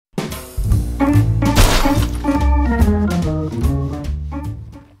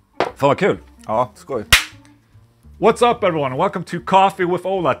Fan vad kul! Ja, skoj. What's up everyone? Welcome to Coffee with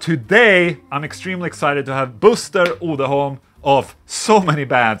Ola. Today I'm extremely excited to have Buster Odeholm of so many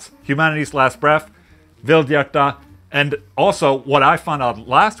bands. Humanity's Last Breath, Vildhjärta, and also what I found out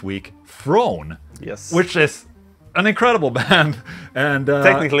last week, Throne. Yes. Which is an incredible band. And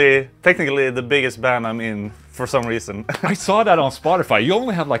technically the biggest band I'm in for some reason. I saw that on Spotify. You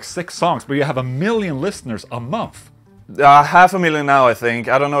only have like 6 songs, but you have 1 million listeners a month. 500,000 now, I think.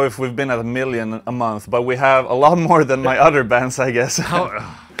 I don't know if we've been at 1 million a month, but we have a lot more than my other bands, I guess.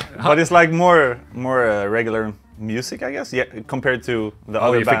 But it's like more regular music, I guess. Yeah, compared to the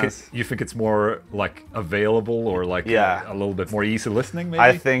other bands. You think it's more like available or like a little bit more easy listening, maybe?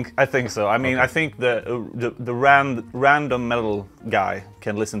 I think so. I mean, I think the random metal guy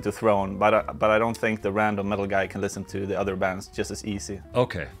can listen to Throne, but I don't think the random metal guy can listen to the other bands just as easy.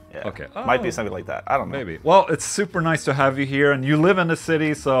 Okay. Yeah. Okay. Might be something like that. I don't know. Maybe. Well, it's super nice to have you here, and you live in the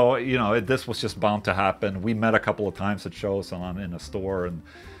city, so you know this was just bound to happen. We met a couple of times at shows and in a store and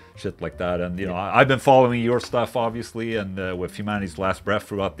shit like that, and you know I've been following your stuff obviously, and with Humanity's Last Breath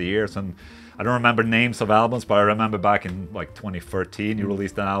throughout the years, and I don't remember names of albums, but I remember back in like 2013 you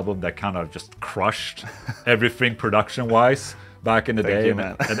released an album that kind of just crushed everything production-wise back in the day. You,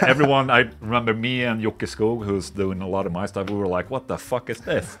 man. And everyone, I remember me and Jocke Skog, who's doing a lot of my stuff, we were like, what the fuck is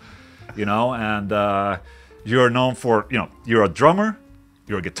this? You know, and you're known for, you know, you're a drummer,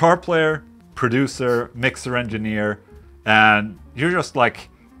 you're a guitar player, producer, mixer, engineer, and you're just like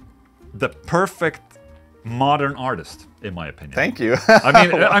the perfect modern artist, in my opinion. Thank you.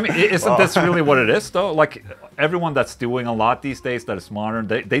 I mean, isn't this really what it is, though? Like everyone that's doing a lot these days that is modern,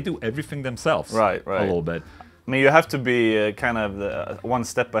 they do everything themselves, right? A little bit. I mean, you have to be kind of one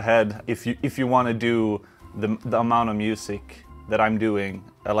step ahead if you want to do the amount of music that I'm doing.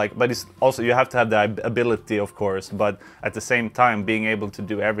 But it's also you have to have the ability, of course. But at the same time, being able to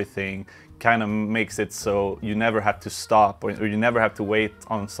do everything kind of makes it so you never have to stop or you never have to wait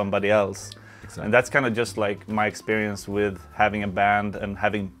on somebody else. Exactly. And that's kind of just like my experience with having a band and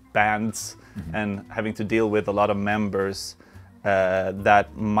having bands and having to deal with a lot of members that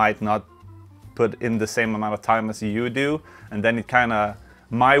might not put in the same amount of time as you do, and then it kind of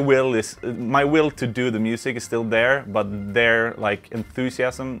my will to do the music is still there, but their like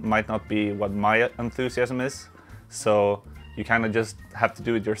enthusiasm might not be what my enthusiasm is, so you kind of just have to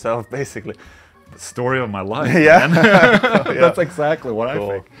do it yourself, basically. The story of my life. Yeah. That's exactly what I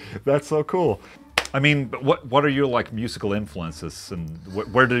think. That's so cool. I mean, what are your like musical influences, and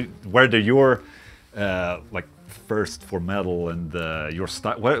where do your like first for metal and your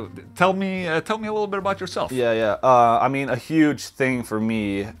style? Tell me a little bit about yourself. Yeah. I mean, a huge thing for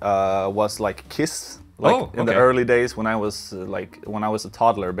me was like Kiss. Like in the early days when I was a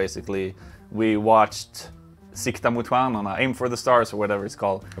toddler, basically, we watched Sikta mot stjärnorna, Aim for the Stars or whatever it's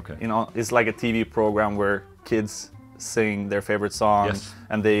called. Okay. You know, it's like a TV program where kids sing their favorite songs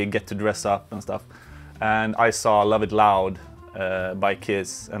and they get to dress up and stuff. And I saw Love It Loud by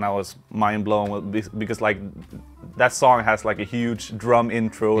Kiss, and I was mind blown because like that song has like a huge drum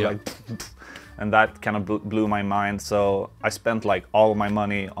intro, like, and that kind of blew my mind. So I spent like all of my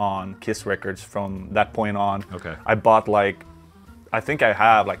money on Kiss records from that point on. Okay. I bought like, I think I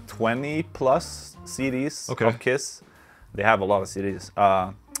have like 20 plus CDs of Kiss. They have a lot of CDs.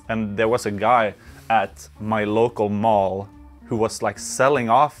 And there was a guy at my local mall who was like selling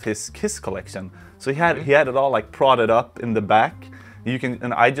off his Kiss collection. So he had it all like prodded up in the back.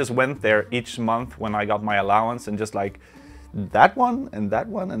 And I just went there each month when I got my allowance and just like that one and that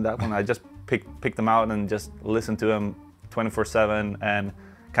one and that one. I just picked them out and just listened to them 24/7 and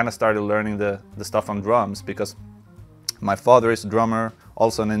kind of started learning the stuff on drums, because my father is a drummer,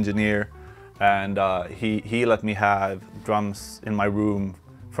 also an engineer, and he let me have drums in my room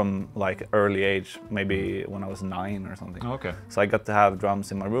from like early age, maybe when I was 9 or something. Okay. So I got to have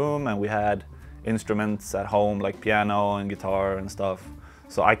drums in my room, and we had instruments at home like piano and guitar and stuff.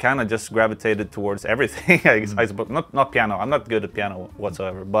 So I kind of just gravitated towards everything. I suppose not piano. I'm not good at piano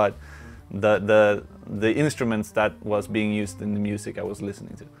whatsoever, but the instruments that was being used in the music I was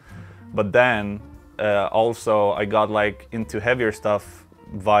listening to. But then also I got like into heavier stuff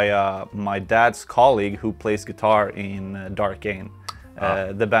via my dad's colleague who plays guitar in Dark Ain.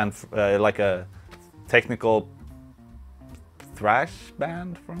 The band, like a technical thrash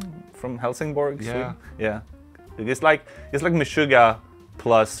band from Helsingborg, Sweden. Yeah. It's like Meshuggah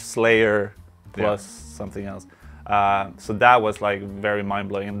plus Slayer plus something else. So that was like very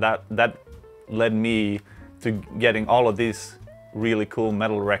mind-blowing, and that led me to getting all of these really cool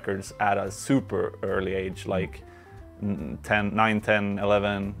metal records at a super early age, like 9, 10,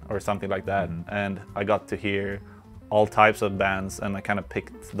 11 or something like that. And I got to hear all types of bands, and I kind of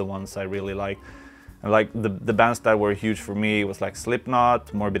picked the ones I really like. And like the bands that were huge for me was like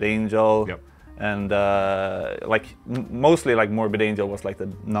Slipknot, Morbid Angel, and like mostly like Morbid Angel was like the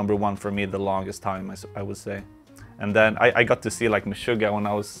 #1 for me the longest time, I would say. And then I got to see like Meshuggah when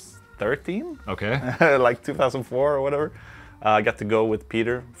I was 13. Okay. Like 2004 or whatever. I got to go with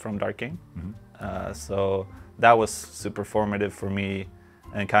Peter from Dark King. So that was super formative for me,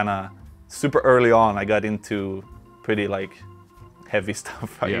 and kind of super early on I got into pretty like heavy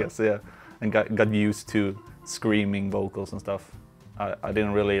stuff, I guess, and got used to screaming vocals and stuff. I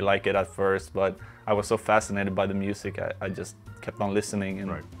didn't really like it at first, but I was so fascinated by the music, I just kept on listening,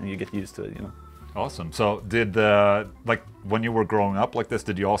 and you get used to it, you know. Awesome. So did like when you were growing up like this,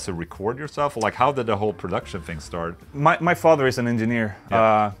 did you also record yourself? Like how did the whole production thing start? My father is an engineer,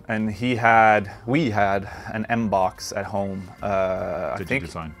 and we had an M-Box at home. Did you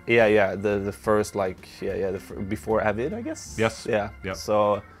design? Yeah. The first like before Avid, I guess. Yes. Yeah.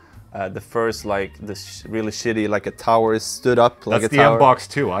 So the first like really shitty like a tower stood up like That's a tower. the M-Box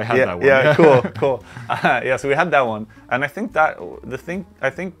too. I had that one. Yeah. Cool. Yeah. So we had that one, and I think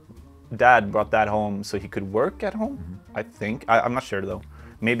Dad brought that home so he could work at home. I think. I'm not sure though.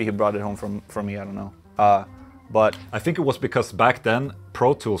 Maybe he brought it home from me. I don't know. But I think it was because back then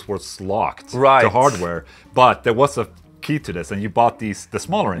Pro Tools was locked to hardware, but there was a key to this, and you bought the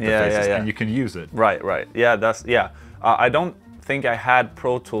smaller interfaces, and you can use it. Right. Yeah, I don't think I had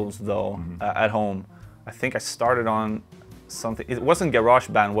Pro Tools though at home. I think I started on something. It wasn't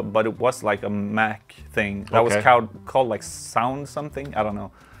GarageBand, but it was like a Mac thing that was called like Sound something. I don't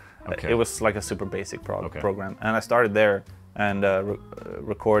know. It was like a super basic program, and I started there and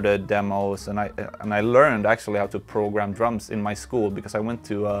recorded demos, and I learned actually how to program drums in my school, because I went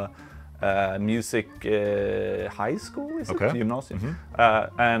to music high school, is it? Gymnasium.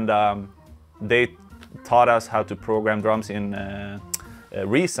 And they taught us how to program drums in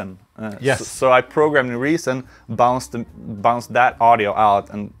Reason. Yes. So I programmed in Reason, bounced that audio out,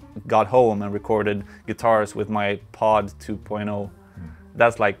 and got home and recorded guitars with my Pod 2.0.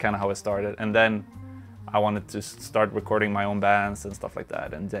 That's like kind of how it started, and then I wanted to start recording my own bands and stuff like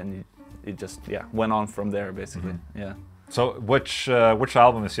that, and then it just went on from there basically. Yeah. So which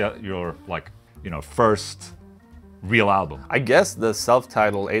album is your like first real album? I guess the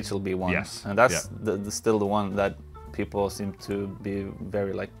self-titled HLB one. Yes. And that's still the one that people seem to be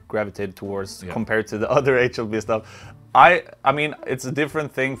very like gravitated towards compared to the other HLB stuff. I mean, it's a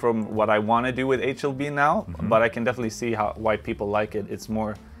different thing from what I want to do with HLB now, but I can definitely see why people like it.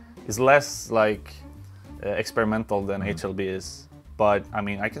 It's less like experimental than HLB is, but I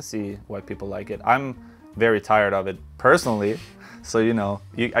mean, I can see why people like it. I'm very tired of it personally, so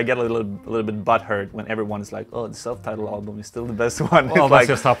I get a little bit butthurt when everyone is like, "Oh, the self-titled album is still the best one." Well, that's like,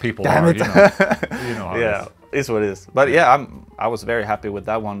 just how people damn are. It. How it is. It's what it is. But I was very happy with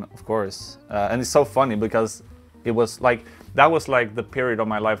that one, of course, and it's so funny because it was like that was like the period of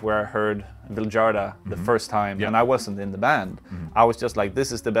my life where I heard Vildhjärta the first time, and I wasn't in the band. I was just like,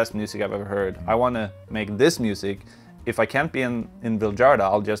 this is the best music I've ever heard. I want to make this music. If I can't be in Vildhjärta,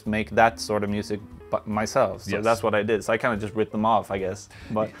 I'll just make that sort of music myself. So that's what I did. So I kind of just ripped them off, I guess.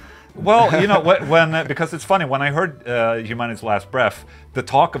 But well, when because it's funny, when I heard Humanity's Last Breath, the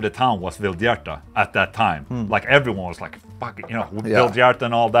talk of the town was Vildhjärta at that time. Like everyone was like, fuck it, Vildhjärta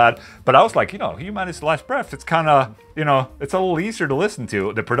and all that. But I was like, Humanity's Last Breath, it's kind of, it's a little easier to listen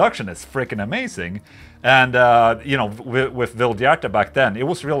to. The production is freaking amazing. And, with Vildhjärta back then, it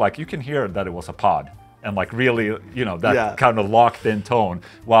was real like, you can hear that it was a pod. And like really, that kind of locked in tone.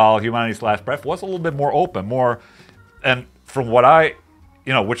 While Humanity's Last Breath was a little bit more open, and from what I,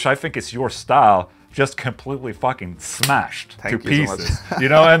 which I think is your style, just completely fucking smashed to pieces. So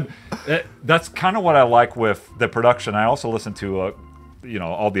much. And that's kind of what I like with the production. I also listen to,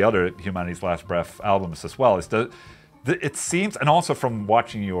 all the other Humanity's Last Breath albums as well. It seems, and also from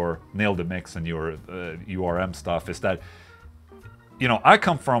watching your Nail the Mix and your URM stuff, is that I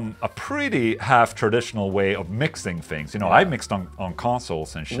come from a pretty half traditional way of mixing things. I mixed on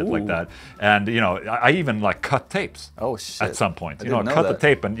consoles and shit like that, and I even like cut tapes. Oh shit! At some point, cut the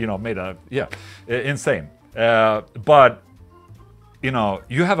tape and made a insane. But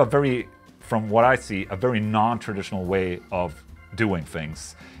you have a very, from what I see, a very non-traditional way of doing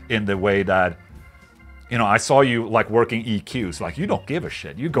things, in the way that I saw you like working EQs. Like you don't give a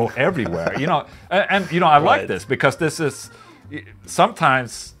shit. You go everywhere. And I like this because this is.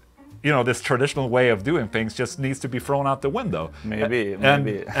 Sometimes, this traditional way of doing things just needs to be thrown out the window. Maybe.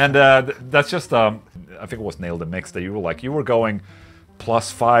 And that's just, I think it was Nail the Mix that you were going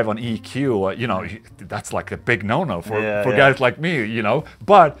 +5 on EQ. That's like a big no-no for guys like me.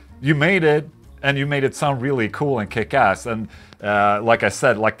 But you made it, and you made it sound really cool and kick-ass. And like I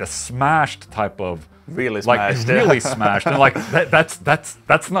said, like the smashed type of really smashed, really smashed, and like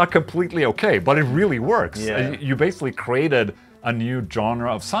that's not completely okay, but it really works. Yeah. You basically created a new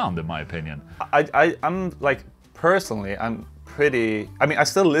genre of sound, in my opinion. I'm like, personally, I'm pretty, I mean, I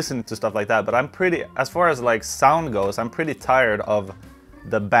still listen to stuff like that, but I'm pretty, as far as like sound goes, I'm pretty tired of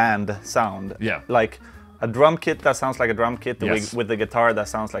the band sound. Yeah. Like a drum kit that sounds like a drum kit, Yes. with the guitar that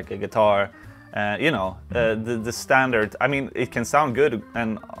sounds like a guitar. You know, the standard, I mean, it can sound good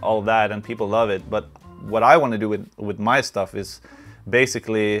and all that, and people love it, but what I want to do with my stuff is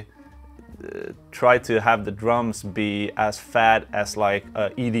basically try to have the drums be as fat as like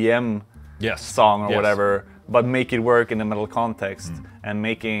a EDM song or whatever, but make it work in the metal context, and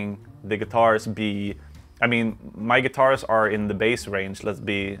making the guitars be, I mean, my guitars are in the bass range, let's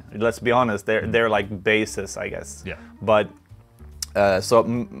be honest, they're like basses, I guess. Yeah. But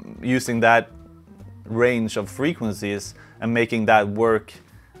so using that range of frequencies and making that work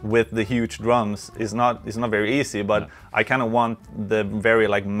with the huge drums is not very easy, but I kind of want the very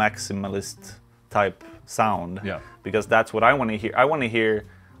like maximalist type sound, because that's what I want to hear. I want to hear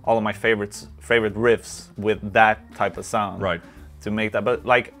all of my favorite riffs with that type of sound, right? To make that, but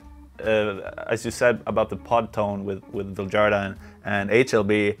like as you said about the pod tone with Vildhjärta and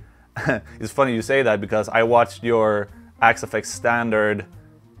HLB, it's funny you say that, because I watched your Axe-Fx standard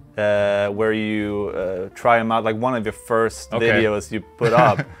where you try them out, like one of your first videos you put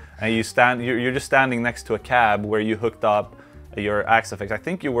up, and you're just standing next to a cab where you hooked up your Axe-Fx. I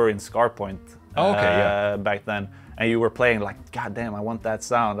think you were in Scarpoint back then, and you were playing like, God damn, I want that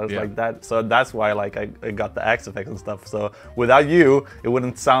sound. I was like that, so that's why like I got the Axe-Fx and stuff. So without you, it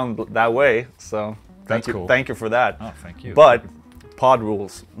wouldn't sound that way. So thank you for that. Oh, thank you. But pod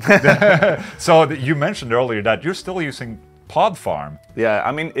rules. So you mentioned earlier that you're still using Pod Farm. Yeah,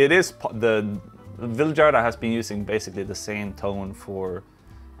 I mean, it is the Vildhjärta has been using basically the same tone for,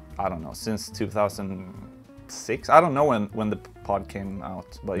 I don't know, since 2006. I don't know when the pod came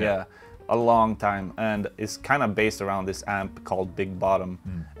out, but yeah, a long time, and it's kind of based around this amp called Big Bottom,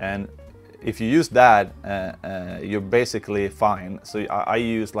 and if you use that, you're basically fine. So I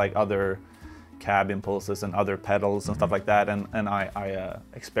use like other cab impulses and other pedals and stuff like that, and I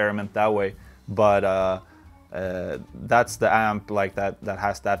experiment that way, but. That's the amp like that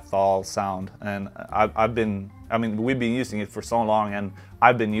has that fall sound, and we've been using it for so long, and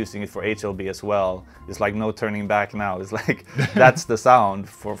I've been using it for HLB as well. It's like no turning back now. It's like that's the sound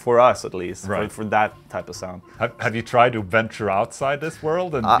for us, at least, for that type of sound. Have you tried to venture outside this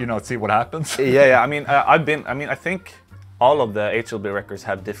world and see what happens? Yeah. I mean, I think all of the HLB records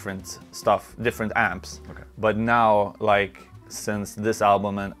have different stuff, different amps. Okay. But now, like, since this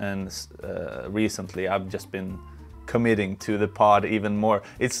album and recently, I've just been committing to the pod even more.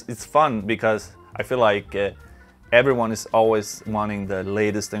 It's fun because I feel like everyone is always wanting the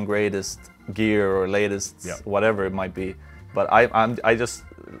latest and greatest gear or latest whatever it might be. But I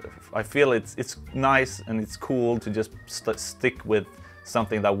feel it's nice and it's cool to just stick with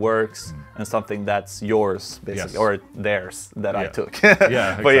something that works and something that's yours, basically, or theirs that I took.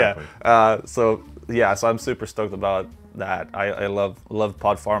 Yeah, exactly. But so I'm super stoked about that. I love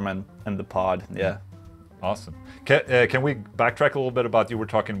Pod Farm and the pod. Yeah. Awesome. Can we backtrack a little bit about, you were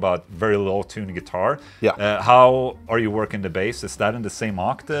talking about very low tuned guitar. Yeah. How are you working the bass? Is that in the same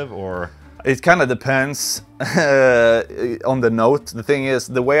octave, or? It kind of depends on the note. The thing is,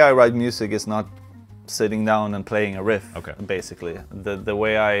 the way I write music is not sitting down and playing a riff. Okay. Basically, the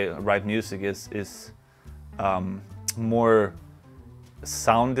way I write music is more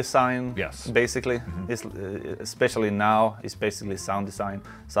sound design. Yes. Basically, especially now, it's basically sound design.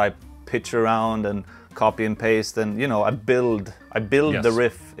 So I pitch around and copy and paste, and I build the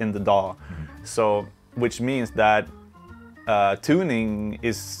riff in the DAW. So, which means that tuning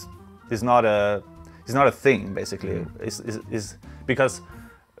is not a thing, basically. Is because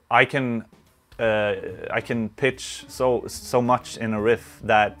I can pitch so much in a riff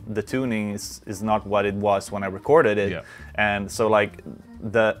that the tuning is not what it was when I recorded it, and so like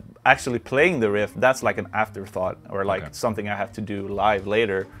actually playing the riff, that's like an afterthought, or like something I have to do live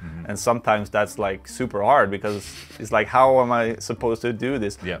later, and sometimes that's like super hard because it's like, how am I supposed to do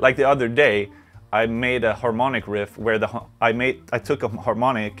this? Like the other day, I made a harmonic riff where I took a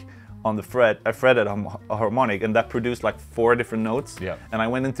harmonic on the fret, I fretted a harmonic, and that produced like 4 different notes, and I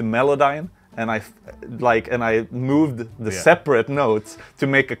went into Melodyne, and I moved the separate notes to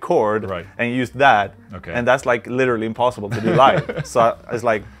make a chord, and used that, and that's like literally impossible to do live. So I was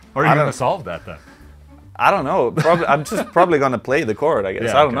like, how are you gonna solve that then? I don't know. I'm just probably gonna play the chord, I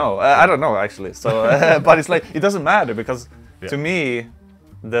guess. I don't know. I don't know actually. So, but it's like, it doesn't matter, because to me,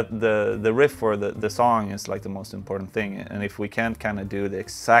 the riff for the song is like the most important thing, and if we can't kind of do the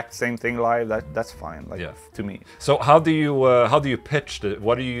exact same thing live, that's fine. Like to me. So how do you pitch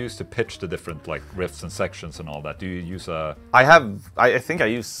what do you use to pitch the different like riffs and sections and all that? Do you use a? I think I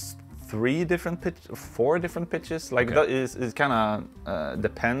use 4 different pitches. Like that is kind of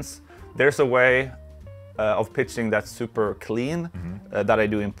depends. There's a way of pitching that's super clean that I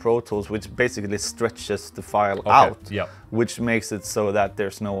do in Pro Tools, which basically stretches the file out, which makes it so that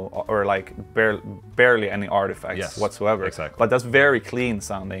there's no or like barely any artifacts whamsoever. Exactly. But that's very clean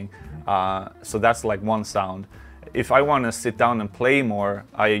sounding. So that's like one sound. If I want to sit down and play more,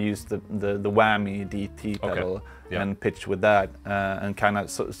 I use the whammy DT pedal and pitch with that, and kind of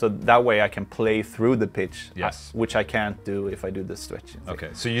so that way I can play through the pitch, which I can't do if I do the stretching.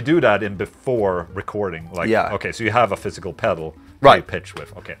 Okay, so you do that in before recording, like okay, so you have a physical pedal you pitch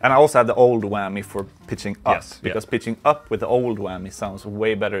with. Okay, and I also have the old whammy for pitching up, because pitching up with the old whammy sounds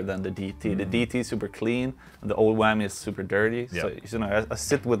way better than the DT. The DT is super clean, and the old whammy is super dirty. So you know, I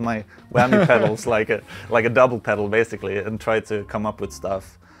sit with my whammy pedals like a double pedal basically, and try to come up with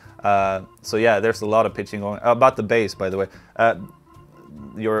stuff. So yeah, there's a lot of pitching going. About the bass, by the way,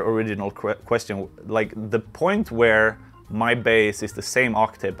 your original question, like the point where my bass is the same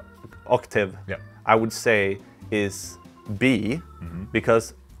octave, I would say is B,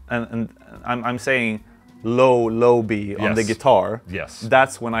 because and I'm saying low B on the guitar. Yes,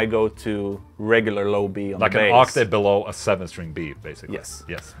 that's when I go to regular low B on like the bass. Like an octave below a 7-string B, basically. Yes.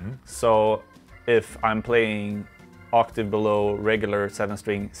 Yes. So if I'm playing octave below regular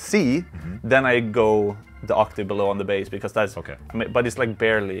 7-string C, then I go the octave below on the bass, because that's I mean, but it's like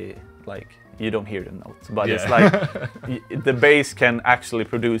barely, like you don't hear the notes, but it's like the bass can actually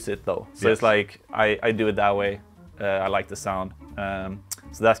produce it though. So it's like I do it that way. I like the sound,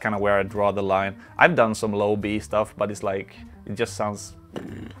 so that's kind of where I draw the line. I've done some low B stuff, but it's like it just sounds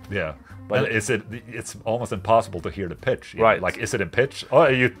But it's almost impossible to hear the pitch. Right. Like, is it in pitch? Oh,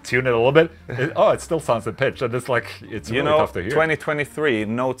 you tune it a little bit. It still sounds in pitch. And it's like, it's really tough to hear. 2023,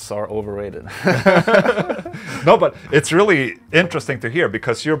 notes are overrated. No, but it's really interesting to hear,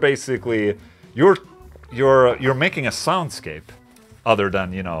 because you're basically, you're making a soundscape other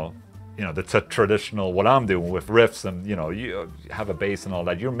than, you know, the traditional, what I'm doing with riffs and, you know, you have a bass and all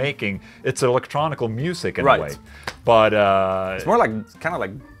that. You're making, it's electronical music in a way. But it's more like, kind of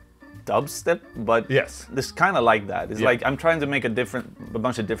like dubstep, but it's kind of like that. It's like I'm trying to make a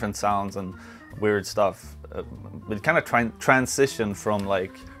bunch of different sounds and weird stuff, but kind of transition from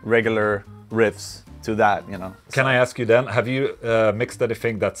like regular riffs to that, you know. Can I ask you then, have you mixed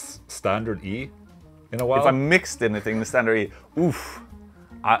anything that's standard E in a while? If I mixed anything in standard E, oof,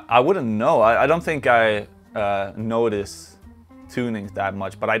 I wouldn't know. I don't think I notice tunings that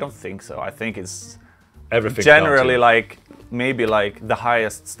much, but I don't think so. I think it's everything generally like, maybe like the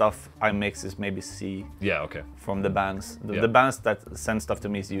highest stuff I mix is maybe C. Yeah, okay. From the bands. The bands that send stuff to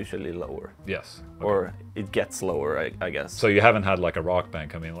me is usually lower. Yes. Okay. Or it gets lower, I guess. So you haven't had like a rock band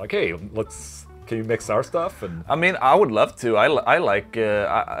come in like, hey, can you mix our stuff? And I mean, I would love to. I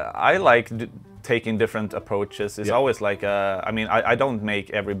like taking different approaches. It's always like, I mean, I don't make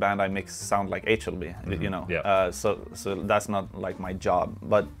every band I mix sound like HLB, you know. Yeah. So that's not like my job.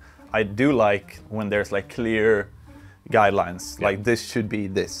 But I do like when there's like clear guidelines, like this should be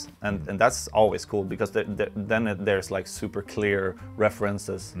this, and that's always cool, because then there's like super clear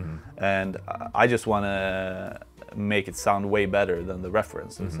references, and I just want to make it sound way better than the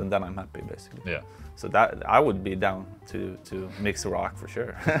references, and then I'm happy basically. Yeah. So that I would be down to mix rock for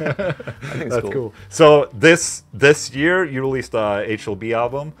sure. I think it's that's cool. So this year you released a HLB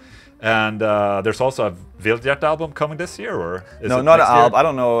album. And there's also a Vildhjärta album coming this year, or is no, it not an album. I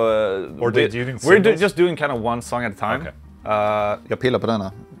don't know. Or did you we're just doing kind of one song at a time. Okay. Jag pillar på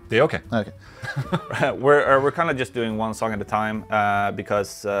denna. Det är okay. We're kind of just doing one song at a time,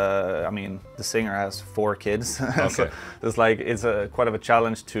 because I mean the singer has 4 kids, so it's like it's quite of a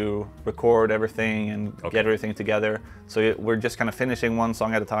challenge to record everything and get everything together. So we're just kind of finishing one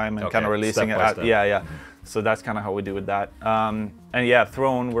song at a time and kind of releasing it. So that's kind of how we do with that. And yeah,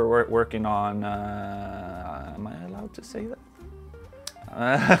 Throne, we're working on. Am I allowed to say that?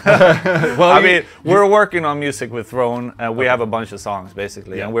 Well, I mean, we're working on music with Throne. We have a bunch of songs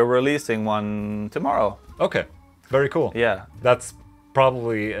basically, and we're releasing one tomorrow. Okay, very cool. Yeah, that's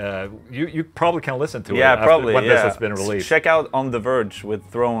probably you probably can listen to it. Yeah, probably when this has been released. Check out On the Verge with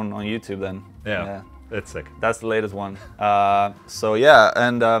Throne on YouTube then. Yeah, it's sick. That's the latest one. So yeah,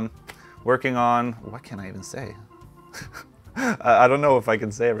 and working on, what can I even say? I don't know if I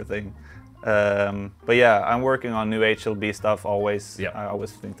can say everything. But yeah, I'm working on new HLB stuff always. Yeah. I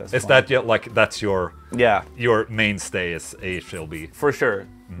always think that's Is fun. that like that's Yeah, your mainstay is HLB? for sure.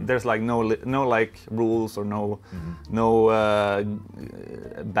 There's like no like rules or no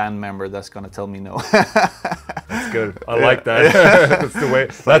band member that's gonna tell me no. That's good. I like that. That's the way.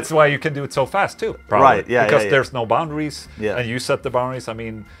 That's why you can do it so fast too. Probably. Right, yeah, Because yeah. there's no boundaries, Yeah. and you set the boundaries. I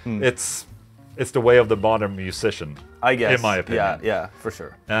mean, it's the way of the modern musician, I guess. in my opinion. Yeah, for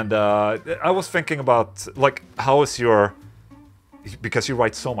sure. And I was thinking about like how is your, because you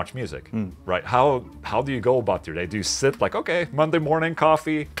write so much music, right? How do you go about your day? Do you sit like, okay, Monday morning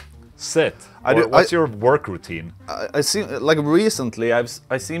coffee, sit? What's your work routine? I seem like recently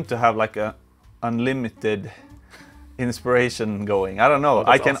I seem to have like a unlimited inspiration going. I don't know. Oh,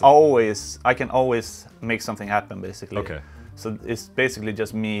 that's awesome. I can always make something happen basically. Okay. So it's basically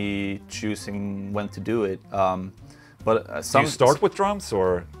just me choosing when to do it. But Do you start with drums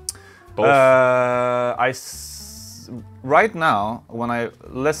or both? Right now, when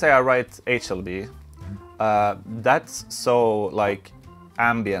let's say I write HLB, that's so like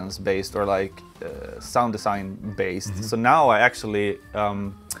ambience based or like sound design based. So now I actually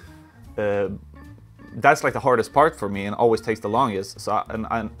that's like the hardest part for me and always takes the longest. So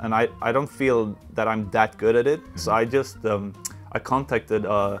I don't feel that I'm that good at it. So I just I contacted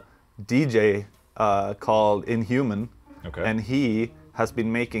a DJ called Inhuman, and he has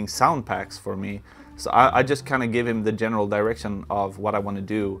been making sound packs for me. So I just kind of give him the general direction of what I want to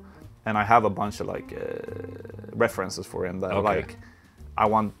do, and I have a bunch of like references for him that are like, I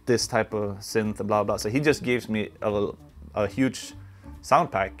want this type of synth and blah blah. So he just gives me a huge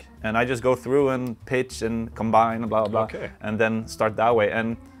sound pack, and I just go through and pitch and combine and blah blah, and then start that way.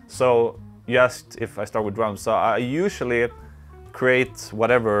 And so you asked if I start with drums. So I usually create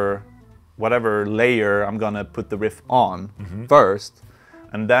whatever layer I'm gonna put the riff on first,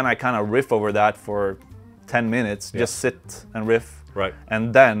 and then I kind of riff over that for 10 minutes, just sit and riff,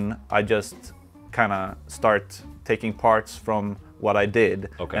 and then I just kind of start taking parts from what I did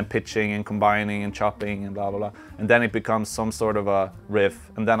and pitching and combining and chopping and blah blah blah, and then it becomes some sort of a riff,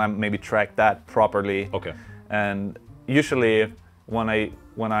 and then I maybe track that properly. And usually when I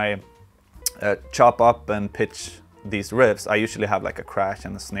chop up and pitch these riffs, I usually have like a crash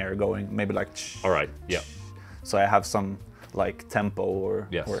and a snare going, maybe like so I have some like tempo or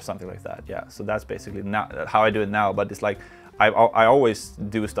something like that. Yeah, so that's basically now how I do it now. But it's like I always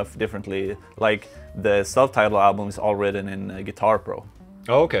do stuff differently. Like the self-titled album is all written in Guitar Pro.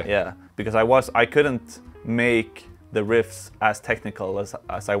 Oh, okay. Yeah, because I couldn't make the riffs as technical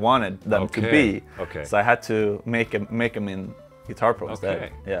as I wanted them to be. So I had to make them in Guitar Pro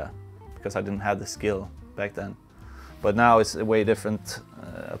instead. Yeah, because I didn't have the skill back then. But now it's a way different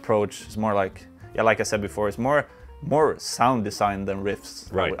approach. It's more like, like I said before, it's more sound design than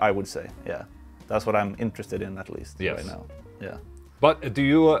riffs. I would say. Yeah, that's what I'm interested in at least right now. Yeah. But do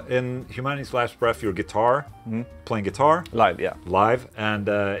you, in Humanity's Last Breath, your guitar, playing guitar? Live, yeah. Live, and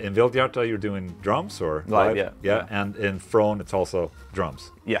in Vildhjärta you're doing drums or live? Yeah. And in Throne it's also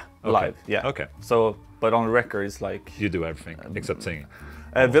drums? Yeah, live, yeah. Okay. So, but on records, like... You do everything, except singing.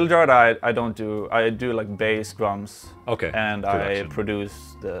 Vildhjärta I don't do, I do like bass, drums, and production. I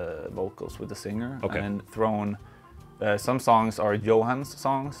produce the vocals with the singer. And Throne, some songs are Johan's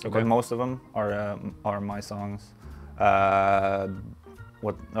songs, but most of them are my songs. And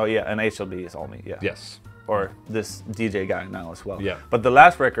HLB is all me, Yes. Or this DJ guy now as well. Yeah. But the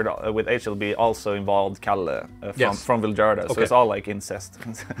last record with HLB also involved Kalle from Vildhjärta, so it's all like incest.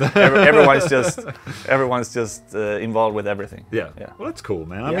 everyone's just involved with everything. Yeah. Well, that's cool,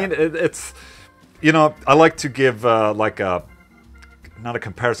 man. I mean, it's, you know, I like to give like not a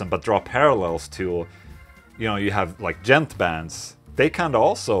comparison, but draw parallels to, you know, you have like gent bands. They kind of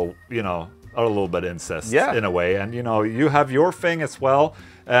also, you know, are a little bit incest in a way, and you know, you have your thing as well,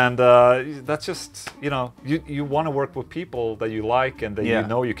 and that's just, you know, you want to work with people that you like and that you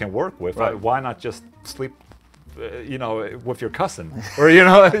know you can work with. Why not just sleep, you know, with your cousin, or you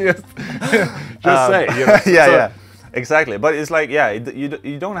know, just say, you know, exactly. But it's like,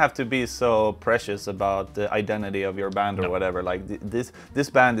 you don't have to be so precious about the identity of your band or whatever. Like this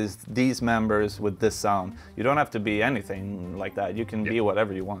band is these members with this sound. You don't have to be anything like that. You can be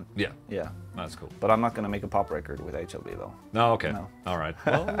whatever you want. Yeah, that's cool. But I'm not gonna make a pop record with HLB though. No, no. All right.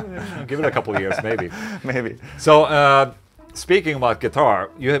 Well, give it a couple of years, maybe. Maybe. So, speaking about guitar,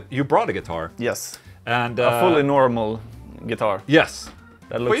 you brought a guitar. Yes. And a fully normal guitar. Yes.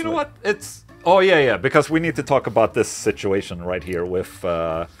 That looks. But you know what? It's. Oh yeah, because we need to talk about this situation right here with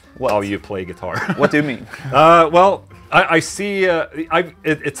how you play guitar. What do you mean? Well, I see.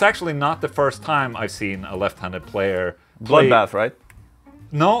 It's actually not the first time I've seen a left-handed player play. Bloodbath, right?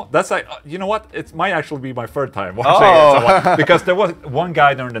 No, that's like, you know what? It might actually be my third time watching it. Because there was one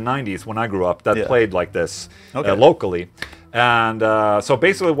guy during the 90s when I grew up that played like this locally. And so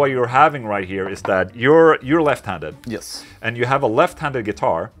basically what you're having right here is that you're left-handed. Yes. And you have a left-handed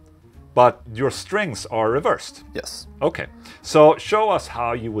guitar, but your strings are reversed. Yes. Okay. So show us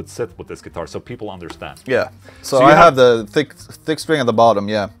how you would sit with this guitar so people understand. Yeah. So I have the thick string at the bottom,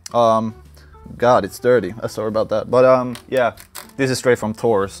 yeah. God, it's dirty. Sorry about that. But yeah, this is straight from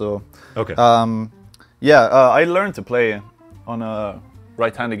Tor, so... Okay. Yeah, I learned to play on a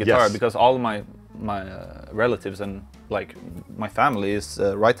right-handed guitar because all of my relatives and like my family is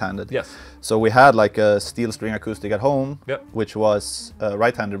right-handed. Yes. So we had like a steel string acoustic at home, Yep. which was a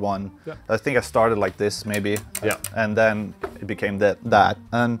right-handed one. Yep. I think I started like this maybe, Yeah. and then it became that.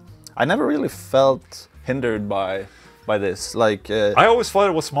 And I never really felt hindered by this. Like I always thought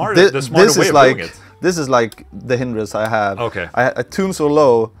it was smarter, the smarter way of doing it. This is like the hindrance I have. Okay. I tune so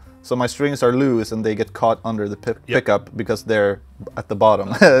low, so my strings are loose and they get caught under the pickup because they're at the bottom.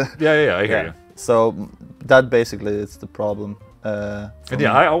 Yeah, I hear you. So that basically is the problem.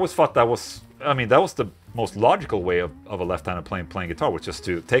 I always thought that was, I mean, that was the most logical way of a left-handed playing guitar, was just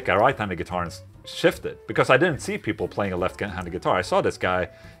to take a right-handed guitar and shift it. Because I didn't see people playing a left-handed guitar. I saw this guy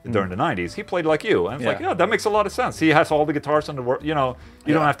during the 90s. He played like you. And it's like, yeah, that makes a lot of sense. He has all the guitars on the world. You know,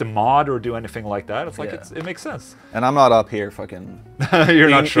 you don't have to mod or do anything like that. It's like, it makes sense. And I'm not up here fucking... You're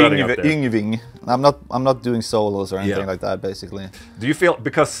not shredding up there. Yngving. I'm not doing solos or anything like that, basically. Do you feel,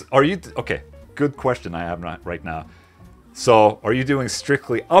 because, are you, okay, good question I have right now. So, are you doing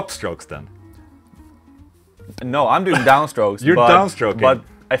strictly upstrokes then? No, I'm doing downstrokes. You're downstroking. But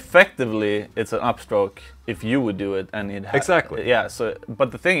effectively, it's an upstroke if you would do it, and it exactly. Yeah. So,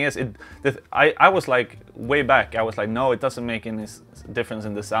 but the thing is, I was like way back. I was like, no, it doesn't make any difference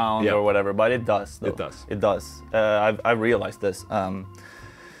in the sound or whatever. But it does. Though. It does. It does. I realized this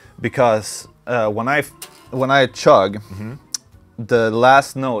because when I chug, the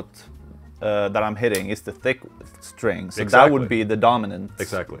last note that I'm hitting is the thick string, so that would be the dominant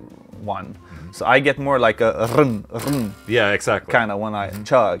one. So I get more like a run, yeah, exactly, kind of when I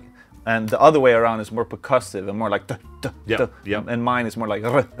chug, and the other way around is more percussive and more like duh, duh, duh, and mine is more like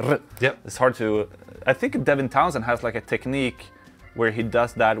It's hard to. I think Devin Townsend has like a technique where he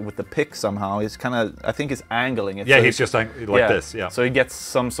does that with the pick somehow. He's kind of, I think he's angling it. Yeah, so he's just like this. Yeah. So he gets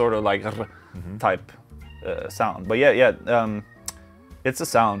some sort of like type sound. But yeah, it's a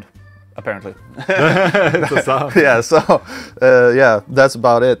sound. Apparently. It's a sound. Yeah, so yeah, that's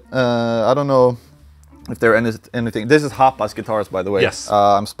about it. I don't know if there anything. This is Hapas guitars, by the way. Yes.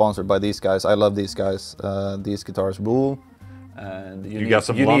 I'm sponsored by these guys. I love these guys. These guitars rule. And you got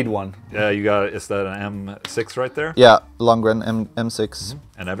some. You need one. Yeah, you got. Is that an M6 right there? Yeah, Lundgren M6.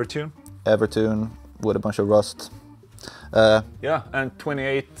 An Evertune. Evertune with a bunch of rust. Yeah, and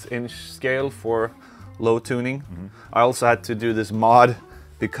 28-inch scale for low tuning. I also had to do this mod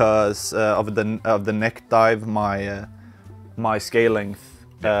because of the neck dive my scale length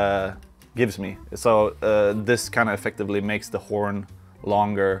gives me. So this kind of effectively makes the horn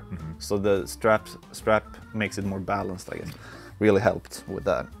longer, so the strap makes it more balanced, I guess. Really helped with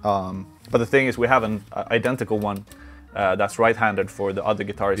that. But the thing is, we have an identical one that's right-handed for the other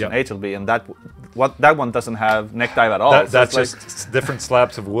guitars in HLB, and that one doesn't have neck dive at all. That's just like different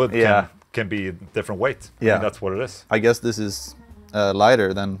slabs of wood can be different weight. Yeah, I mean, that's what it is. I guess this is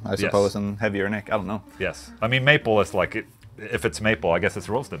lighter than I suppose and heavier neck. I don't know. Yes, I mean maple is like if it's maple, I guess it's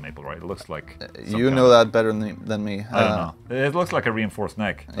roasted maple, right? It looks like you know that better than me. I don't know. It looks like a reinforced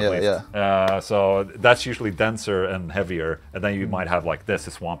neck. At least. Yeah. So that's usually denser and heavier, and then you might have like this,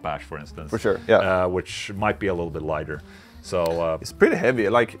 a swamp ash, for instance. For sure. Yeah. Which might be a little bit lighter. So it's pretty heavy.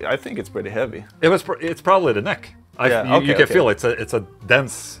 Like I think it's pretty heavy. It's probably the neck. You can feel it. It's a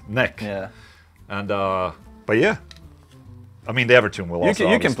dense neck. Yeah. And but yeah. I mean, the Evertune will also.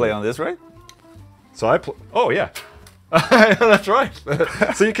 You can play on this, right? So I play. Oh yeah, that's right.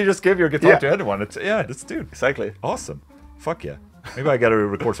 So you can just give your guitar to anyone. That's dude. Exactly. Awesome. Fuck yeah. Maybe I gotta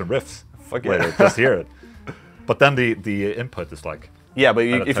record some riffs. Fuck later. Yeah. Just hear it. But then the input is like. Yeah, but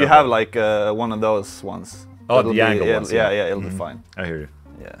if you have like one of those ones. Oh, the angle ones. Yeah, it'll be fine. I hear you.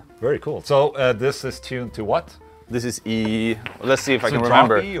 Yeah. Very cool. So this is tuned to what? This is E. Let's see if I can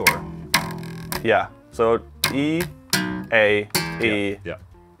remember. E or? Yeah. So E. A, E,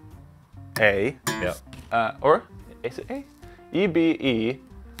 A, or is it A? E, B, E,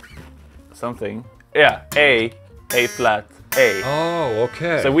 something. Yeah, A flat, A. Oh,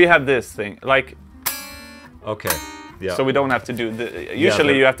 okay. So we have this thing, like. Okay. Yeah. So we don't have to do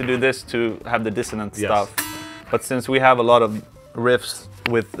usually you have to do this to have the dissonant stuff, but since we have a lot of riffs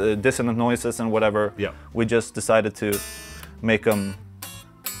with dissonant noises and whatever, we just decided to make them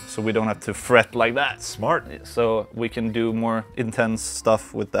so we don't have to fret like that. Smart. So we can do more intense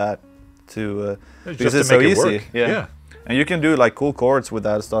stuff with that to because just it's to so make it easy. work. Yeah. And you can do like cool chords with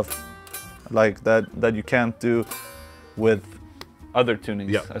that stuff, like that you can't do with other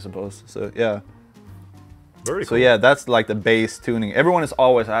tunings, I suppose. So yeah. Very cool. So yeah, that's like the bass tuning. Everyone is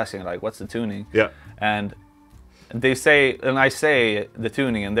always asking like, what's the tuning? Yeah. And they say, and I say the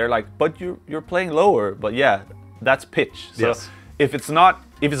tuning, and they're like, but you're playing lower. But yeah, that's pitch. So if it's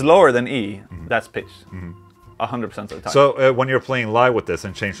lower than E, that's pitch. 100% of the time. So when you're playing live with this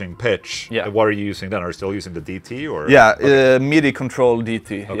and changing pitch, Yeah. what are you using then? Are you still using the DT or? Yeah, MIDI control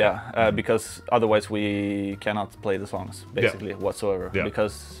DT. Okay. Yeah, because otherwise we cannot play the songs basically whatsoever. Yeah.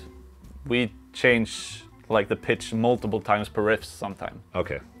 Because we change like the pitch multiple times per riff sometimes.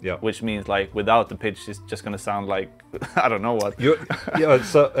 Okay. Yeah. Which means like without the pitch, it's just gonna sound like I don't know what. Yeah.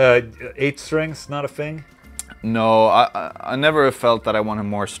 So 8 strings, not a thing. No, I never felt that I wanted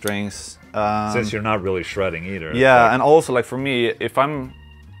more strings. Since you're not really shredding either. Yeah, like, and also like for me, if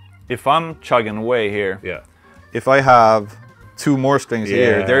I'm chugging away here, yeah. if I have 2 more strings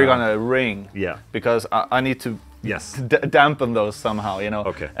here, they're gonna ring. Yeah. Because I need to Yes. dampen those somehow, you know.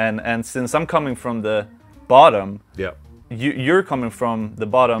 Okay. And since I'm coming from the bottom, Yeah. you're coming from the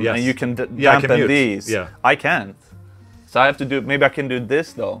bottom, Yes. and you can I can dampen mute. these. Yeah. I can't. So I have to do. Maybe I can do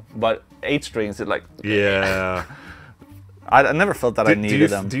this though, but 8 strings, it's like. Yeah. I never felt that I needed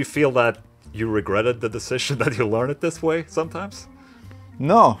them. Do you feel that you regretted the decision that you learn it this way sometimes?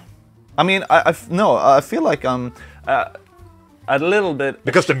 No, I mean I feel like I'm a little bit.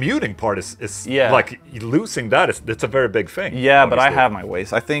 Because the muting part is like losing that it's a very big thing. Yeah, obviously. but I have my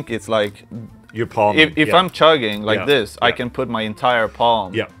ways. I think it's like your palm. if I'm chugging like this, I Yeah. can put my entire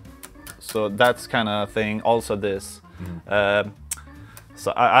palm. Yeah. So that's kind of thing. Also this.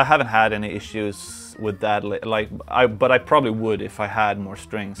 So I haven't had any issues with that. But I probably would if I had more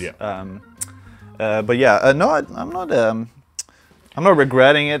strings. Yeah. But yeah, no, I'm not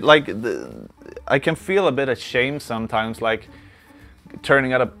regretting it. Like I can feel a bit of shame sometimes, like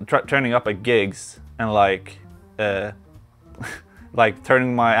turning up at gigs and like like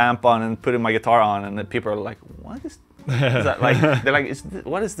turning my amp on and putting my guitar on, and the people are like, "What is that?" Like they're like,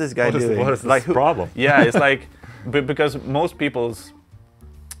 "What is this guy doing? What is this like, problem?" Yeah, it's like because most people's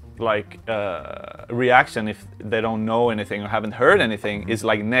like reaction if they don't know anything or haven't heard anything is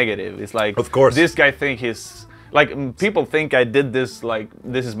like negative. It's like, of course, this guy think he's like, people think I did this, like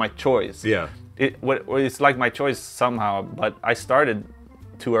this is my choice. Yeah. It's like my choice somehow, but I started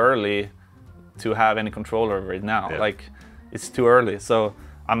too early to have any control over it now. Yeah. Like it's too early, so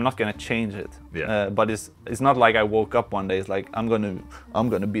I'm not gonna change it. Yeah. But it's not like I woke up one day. It's like I'm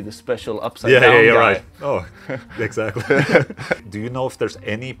gonna be the special upside Yeah, down yeah, guy. right. Oh, exactly. Do you know if there's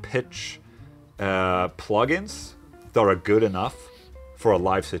any pitch plugins that are good enough for a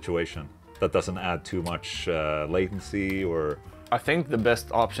live situation that doesn't add too much latency or? I think the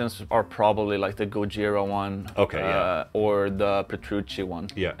best options are probably like the Gojira one, Okay, yeah. or the Petrucci one.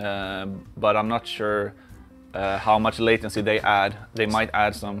 Yeah. But I'm not sure how much latency they add. They might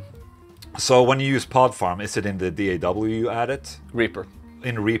add some. So when you use PodFarm, is it in the DAW you add it? Reaper.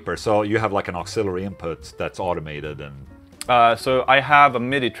 In Reaper, so you have like an auxiliary input that's automated and. So I have a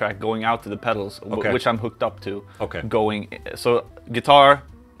MIDI track going out to the pedals, Okay. which I'm hooked up to. Okay. So guitar,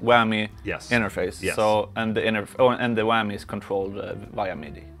 whammy, Yes. interface. Yes. So and the whammy is controlled via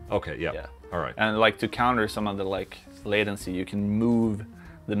MIDI. Okay. Yeah. Yeah. All right. And like to counter some of the like latency, you can move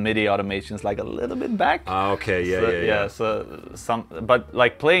the MIDI automations like a little bit back. Okay. Yeah. So, yeah. So but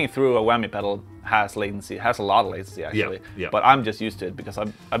like playing through a whammy pedal has latency, has a lot of latency actually. Yeah. But I'm just used to it because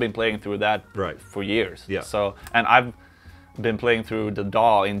I've been playing through that for years. Yeah. So and I've been playing through the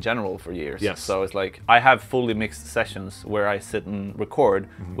DAW in general for years. Yes. So it's like I have fully mixed sessions where I sit and record,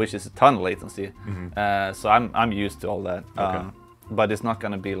 which is a ton of latency. So I'm used to all that. Okay. But it's not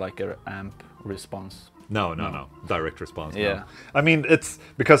gonna be like an amp response. No. Direct response. No. Yeah. I mean, it's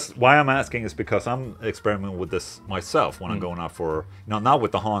because why I'm asking is because I'm experimenting with this myself when I'm going out for, not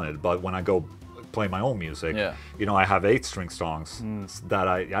with the Haunted, but when I go play my own music. Yeah. I have 8-string songs that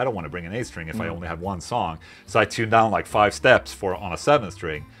I don't want to bring an 8-string if I only have one song. So I tune down like 5 steps on a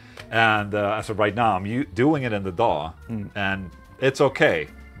 7-string. And as of right now, I'm doing it in the DAW, and it's okay.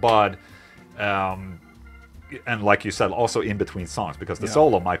 But and like you said, also in between songs, because the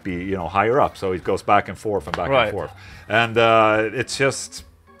solo might be higher up, so it goes back and forth and back and forth. And it's just,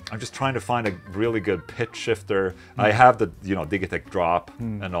 I'm just trying to find a really good pitch shifter. I have the Digitech drop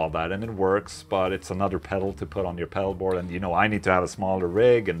and all that, and it works, but it's another pedal to put on your pedal board, and I need to have a smaller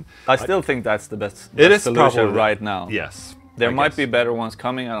rig. And I still think that's the best it is solution probably right now. Yes. There I might guess. be better ones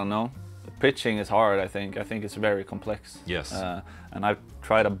coming, I don't know. pitching is hard. I think it's very complex. Yes. And I've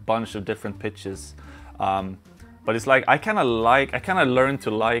tried a bunch of different pitches, but it's like I kind of learned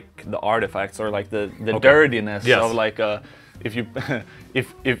to like the artifacts or like the dirtiness of like if you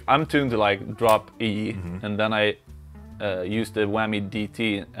if I'm tuned to like drop E and then I use the whammy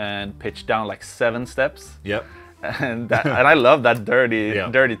DT and pitch down like 7 steps. Yep. And I love that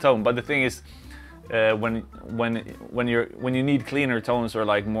dirty tone. But the thing is, when you need cleaner tones or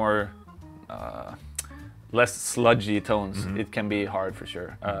like more less sludgy tones, it can be hard for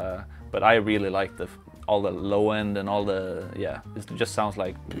sure. But I really like all the low end and all the it just sounds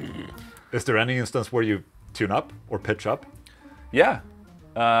like. Is there any instance where you tune up or pitch up? Yeah,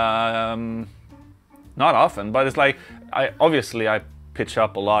 not often, but it's like I pitch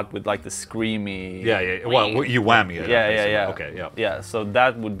up a lot with like the screamy. Yeah. Well, you whammy it. Yeah. Okay, yeah. Yeah, so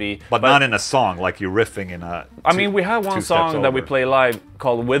that would be. But not in a song, like you're riffing in a. I mean, we have one song that we play live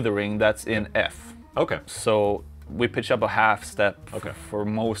called "Withering" that's in F. Okay. So we pitch up a half step for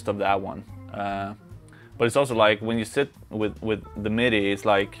most of that one. But it's also like when you sit with the MIDI, it's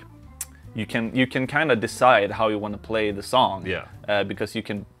like you can kind of decide how you want to play the song. Yeah. Because you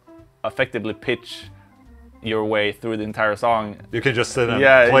can effectively pitch your way through the entire song. You can just sit and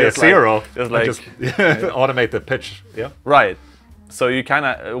play a zero. Like, just automate the pitch. Yeah. Right. So you kind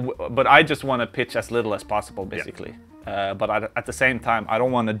of, but I just want to pitch as little as possible, basically. But at the same time, I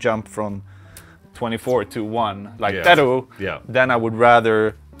don't want to jump from 24 to 1 like that. Yeah. Then I would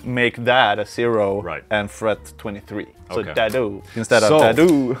rather make that a 0 and fret 23. So dadu instead of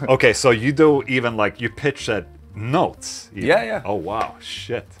dadu. Okay, so you do even like you pitch at notes. Even. Yeah. Oh wow,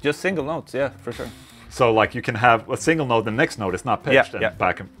 shit. Just single notes, yeah, for sure. So like you can have a single note, the next note is not pitched, and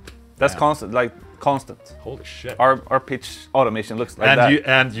back and. That's constant, like constant. Holy shit. Our pitch automation looks like that.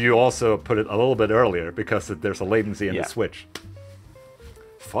 And you also put it a little bit earlier because there's a latency in the switch.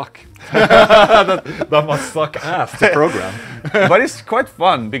 Fuck. that must suck ass to program. But it's quite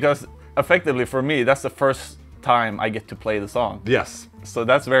fun because effectively for me that's the first time I get to play the song. Yes. So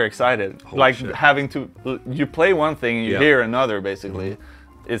that's very exciting. Holy like shit. Having to you play one thing and you hear another basically.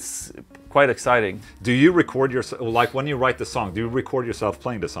 It's quite exciting. Do you record yourself, like when you write the song, do you record yourself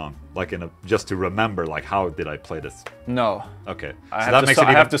playing the song? Like just to remember, like how did I play this? No. Okay. I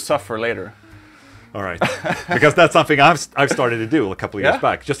have to suffer later. All right. Because that's something I've started to do a couple of years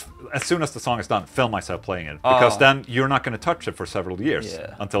back. Just as soon as the song is done, film myself playing it. Because then you're not going to touch it for several years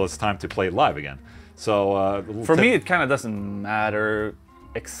until it's time to play it live again. So for me, it kind of doesn't matter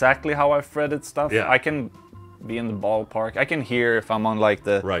exactly how I fretted stuff. Yeah. I can be in the ballpark. I can hear if I'm on like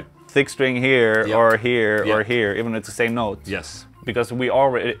the thick string here or here or here, even if it's the same note. Yes. Because we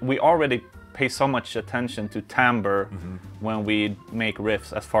already pay so much attention to timbre when we make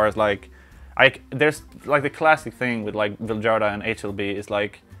riffs. As far as like, there's like the classic thing with like Vildhjärta and HLB is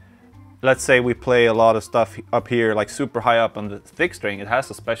like, let's say we play a lot of stuff up here, like super high up on the thick string. It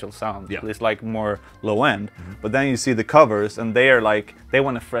has a special sound. It's like more low end. But then you see the covers, and they are like they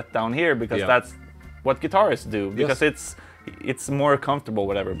want to fret down here because that's what guitarists do, because it's more comfortable,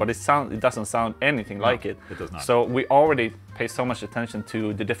 whatever. But it doesn't sound anything like it. It does not. So we already pay so much attention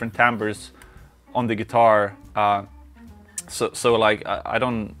to the different timbres on the guitar. So like I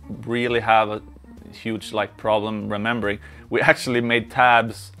don't really have a huge like problem remembering. We actually made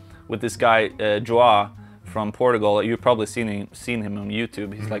tabs with this guy Joao from Portugal. You've probably seen him on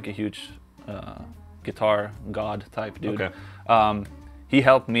YouTube. He's like a huge guitar god type dude. Okay. He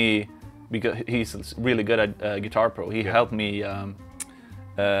helped me because he's really good at Guitar Pro. He helped me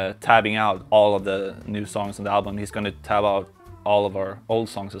tabbing out all of the new songs on the album. He's going to tab out all of our old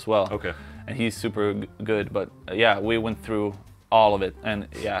songs as well. Okay. And he's super good. But yeah, we went through all of it, and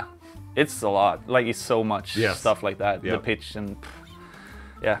yeah, it's a lot. Like it's so much stuff like that. The pitch and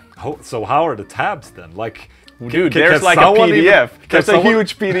So how are the tabs then? Like, dude, there's like a PDF. There's a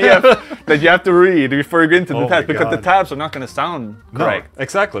huge PDF that you have to read before you get into the tabs, because the tabs are not going to sound correct. No,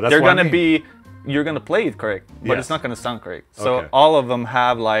 exactly. That's They're what going to be, you're going to play it correct, but it's not going to sound correct. So Okay. all of them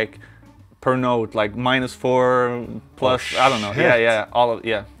have like per note, like -4 plus, I don't know. shit.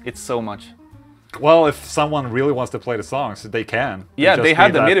 Yeah, it's so much. Well, if someone really wants to play the songs, they can. Yeah, It'd they just have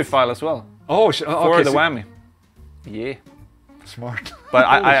be the that- MIDI file as well Oh, for okay, the so- whammy. Yeah. Smart. But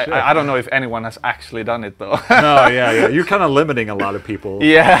Holy shit. I don't know if anyone has actually done it though. No, yeah. You're kind of limiting a lot of people.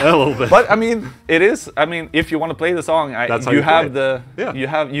 Yeah, a little bit. But I mean, it is. I mean, if you want to play the song, That's how you you have play the.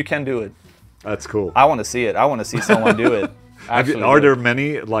 Yeah. You can do it. That's cool. I want to see it. I want to see someone do it. Are there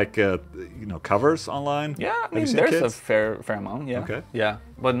many like you know, covers online? Yeah, I mean there's a fair amount. Yeah. Okay. Yeah,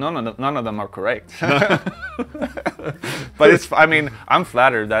 but none of them are correct. But it's, I mean, I'm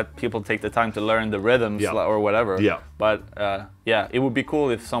flattered that people take the time to learn the rhythms or whatever. Yeah. But yeah, it would be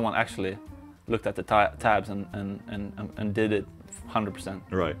cool if someone actually looked at the tabs and did it 100%.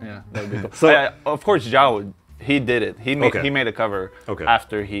 Right. Yeah, that would be cool. So of course, Zhao, he did it. He made a cover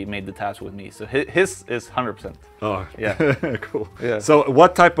after he made the tabs with me. So his is 100%. Oh, yeah, cool. Yeah. So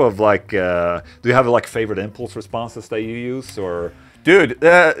what type of like do you have like favorite impulse responses that you use, or? Dude,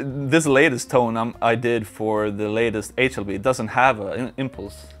 this latest tone I did for the latest HLB doesn't have an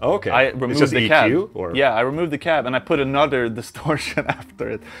impulse. Oh, okay. I removed it's just the EQ, cab. or? Yeah, I removed the cab and I put another distortion after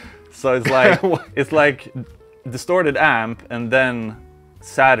it. So it's like it's like distorted amp and then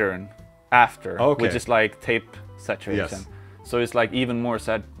Saturn after, which is like tape saturation. Yes. So it's like even more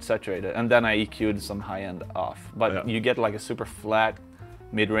saturated. And then I EQ'd some high end off. But you get like a super flat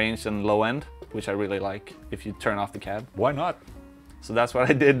mid-range and low end, which I really like if you turn off the cab. Why not? So that's what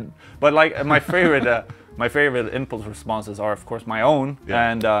I did. But like my favorite impulse responses are of course my own,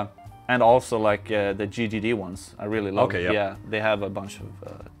 and also like the GGD ones. I really love. Okay, yeah, they have a bunch of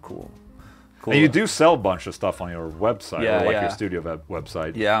cool. And you do sell a bunch of stuff on your website, or like your studio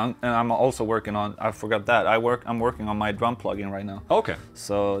website. Yeah, and I'm also working on. I forgot that I'm working on my drum plugin right now. Okay.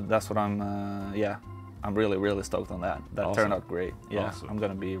 So that's what I'm. I'm really stoked on that. That turned out great. Yeah, awesome. I'm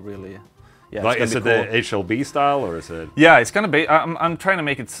gonna be really. Yeah, like, is it cool. the HLB style, or is it? Yeah, it's gonna be. I'm trying to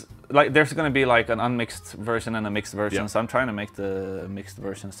make it like there's gonna be like an unmixed version and a mixed version. So I'm trying to make the mixed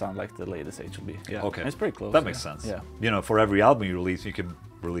version sound like the latest HLB. Yeah. Okay. And it's pretty close. That makes sense. Yeah. You know, for every album you release, you can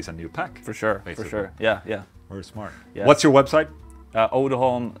release a new pack. For sure. Basically. For sure. Yeah. Yeah. Very smart. Yeah. What's your website?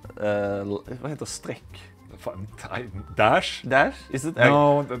 Odeholm. Vad heter streck? Dash? Dash? Is it?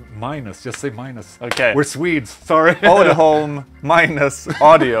 No, minus. Just say minus. Okay. We're Swedes. Sorry.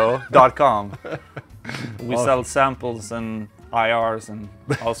 Odeholm-audio.com. We sell samples and IRs and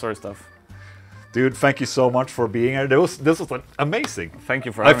all sorts of stuff. Dude, thank you so much for being here. This was amazing. Thank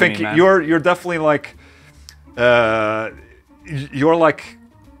you for having me, man. You're definitely like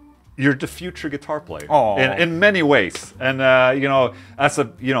you're the future guitar player in many ways. And you know, as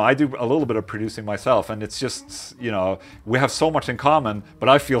a I do a little bit of producing myself, and it's just we have so much in common, but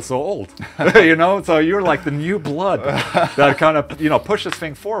I feel so old. You know, so you're like the new blood that kind of pushes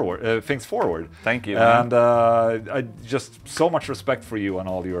things forward. Thank you, man. And I just so much respect for you and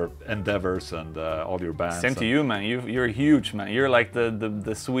all your endeavors and all your bands. Same to you, man. You're huge, man. You're like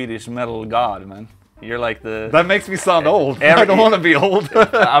the Swedish metal god, man. You're like the. That makes me sound old. I don't want to be old.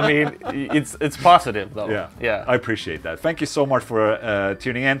 I mean, it's positive though. Yeah, yeah. I appreciate that. Thank you so much for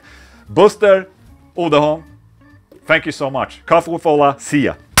tuning in, Buster, Odeholm. Thank you so much. Kaffe with Ola. See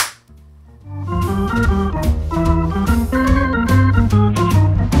ya.